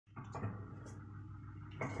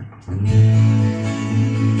Where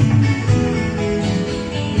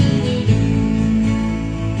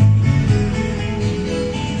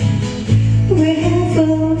have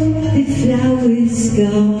all the flowers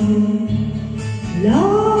gone?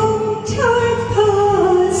 Long time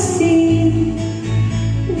passing.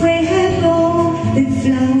 Where have all the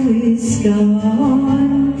flowers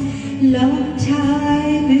gone? Long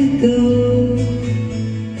time ago.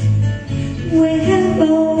 Where have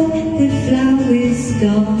all the flowers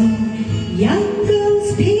gone? Young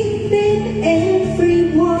girls pick them,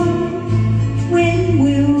 everyone. When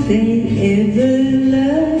will they ever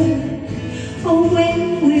learn? Oh,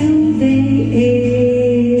 when will they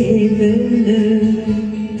ever learn?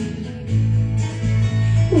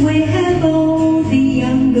 Where have all the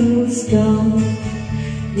young girls gone?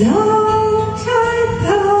 Long time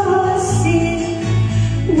passing.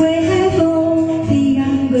 Where have all the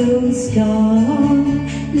young girls gone?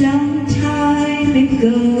 Long time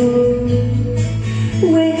ago.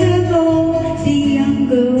 Where have all the young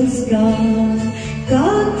girls gone?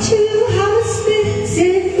 Gone to husbands,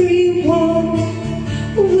 everyone.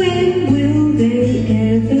 When will they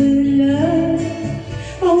ever learn?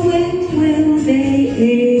 Oh, when will they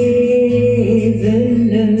ever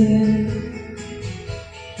learn?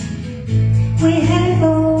 Where have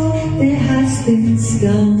all the husbands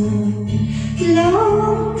gone?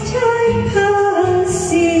 Long time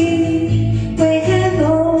passing. Where have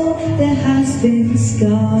all the husbands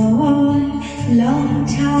gone? Long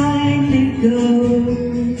time ago.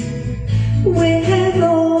 Where have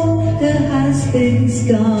all the husbands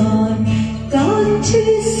gone? Gone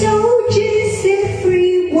to soldiers,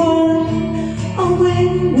 everyone. Oh,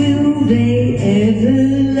 when will they ever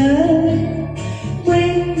learn?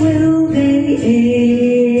 When will they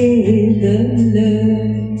ever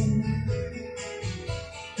learn?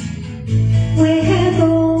 Where have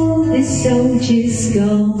all the soldiers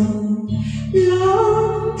gone?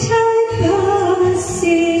 Long time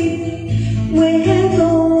passing. Where have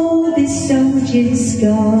all the soldiers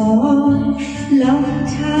gone? Long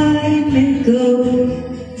time ago.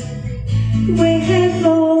 Where have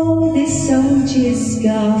all the soldiers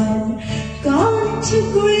gone? Gone to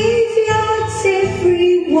graveyards,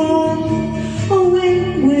 everyone. Oh,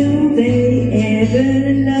 when will they ever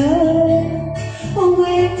learn? Oh,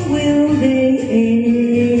 when will they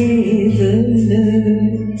ever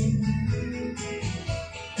learn?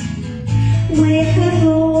 Where have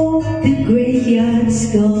all the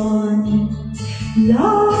graveyards gone?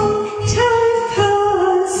 Long time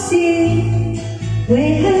passing.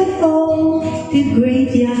 Where have all the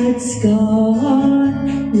graveyards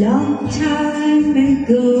gone? Long time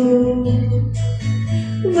ago.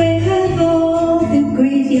 Where have all the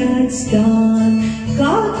graveyards gone?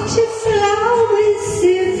 Gone to flowers,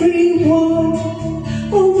 everyone.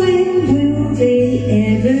 Oh, when will they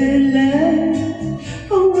ever learn?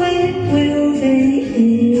 Oh, when will they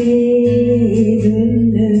ever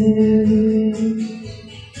learn?